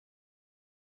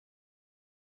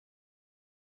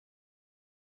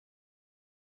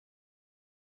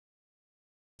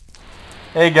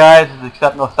Hey guys, this is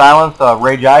axceptnosilence,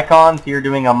 Rage Icons here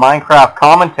doing a Minecraft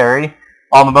commentary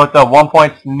about the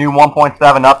new 1.7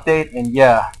 update, and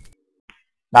yeah.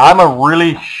 Now I'm a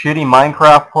really shitty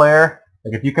Minecraft player.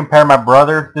 Like if you compare my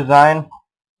brother's design,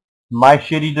 my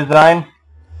shitty design,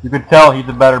 you could tell he's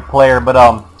a better player, but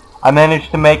I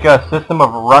managed to make a system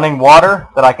of running water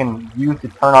that I can use to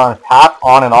turn on a tap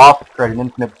on and off to create an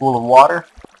infinite pool of water.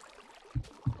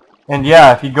 And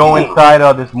yeah, if you go inside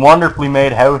this wonderfully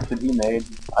made house that he made,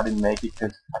 I didn't make it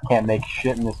because I can't make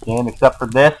shit in this game except for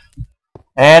this.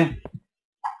 And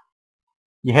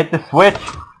you hit the switch,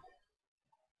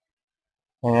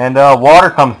 and water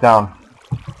comes down.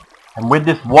 And with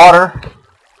this water,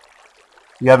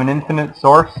 you have an infinite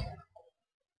source.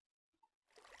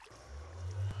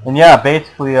 And yeah,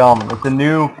 basically, it's a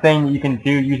new thing you can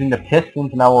do using the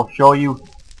pistons, and I will show you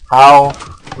how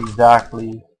exactly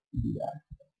you do that.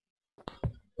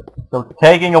 So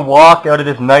taking a walk out of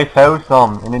this nice house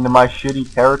and into my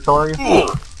shitty territory,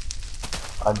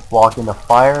 I just walk into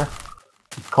fire,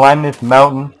 climb this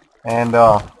mountain, and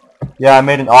yeah, I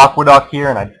made an aqueduct here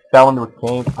and I fell into a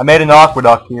cave. I made an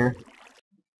aqueduct here,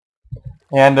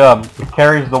 and it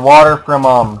carries the water from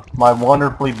my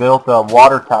wonderfully built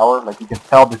water tower. Like you can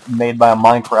tell, this is made by a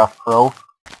Minecraft pro.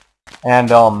 And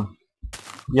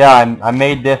yeah, I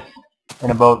made this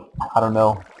in about, I don't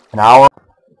know, an hour.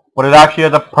 But it actually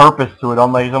has a purpose to it,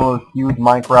 unlike some of those huge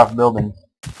Minecraft buildings.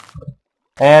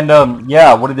 And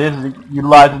yeah, what it is it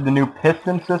utilizes the new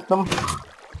piston system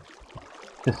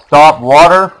to stop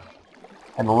water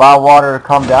and allow water to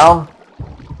come down.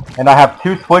 And I have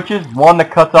two switches, one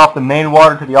that cuts off the main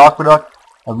water to the aqueduct,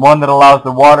 and one that allows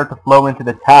the water to flow into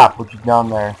the tap, which is down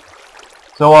there.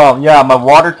 So yeah, my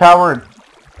water tower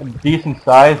is decent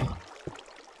size.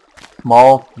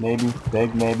 Small, maybe,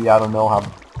 big, maybe, I don't know how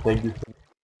big this is.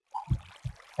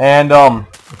 And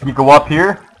if you go up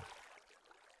here,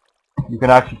 you can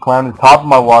actually climb to the top of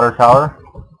my water tower,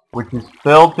 which is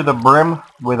filled to the brim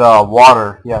with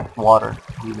water. Yes, water,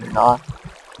 believe it or not.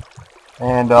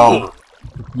 And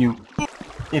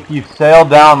if you sail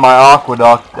down my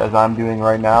aqueduct, as I'm doing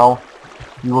right now,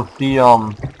 you will see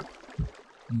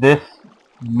this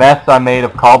mess I made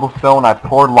of cobblestone. I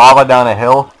poured lava down a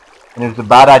hill, and it was a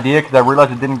bad idea because I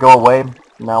realized it didn't go away.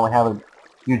 So now I have a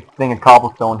huge thing of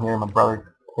cobblestone here. My brother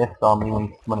pissed on me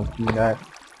when I seen that.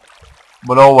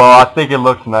 But oh well, I think it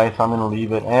looks nice. I'm gonna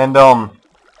leave it. And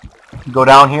you go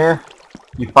down here,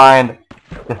 you find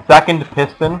the second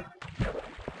piston,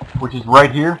 which is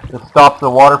right here. It stops the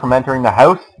water from entering the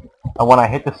house. And when I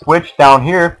hit the switch down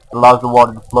here, it allows the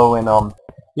water to flow in.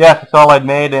 Yes, that's all I've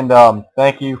made, and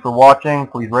thank you for watching.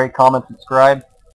 Please rate, comment, subscribe.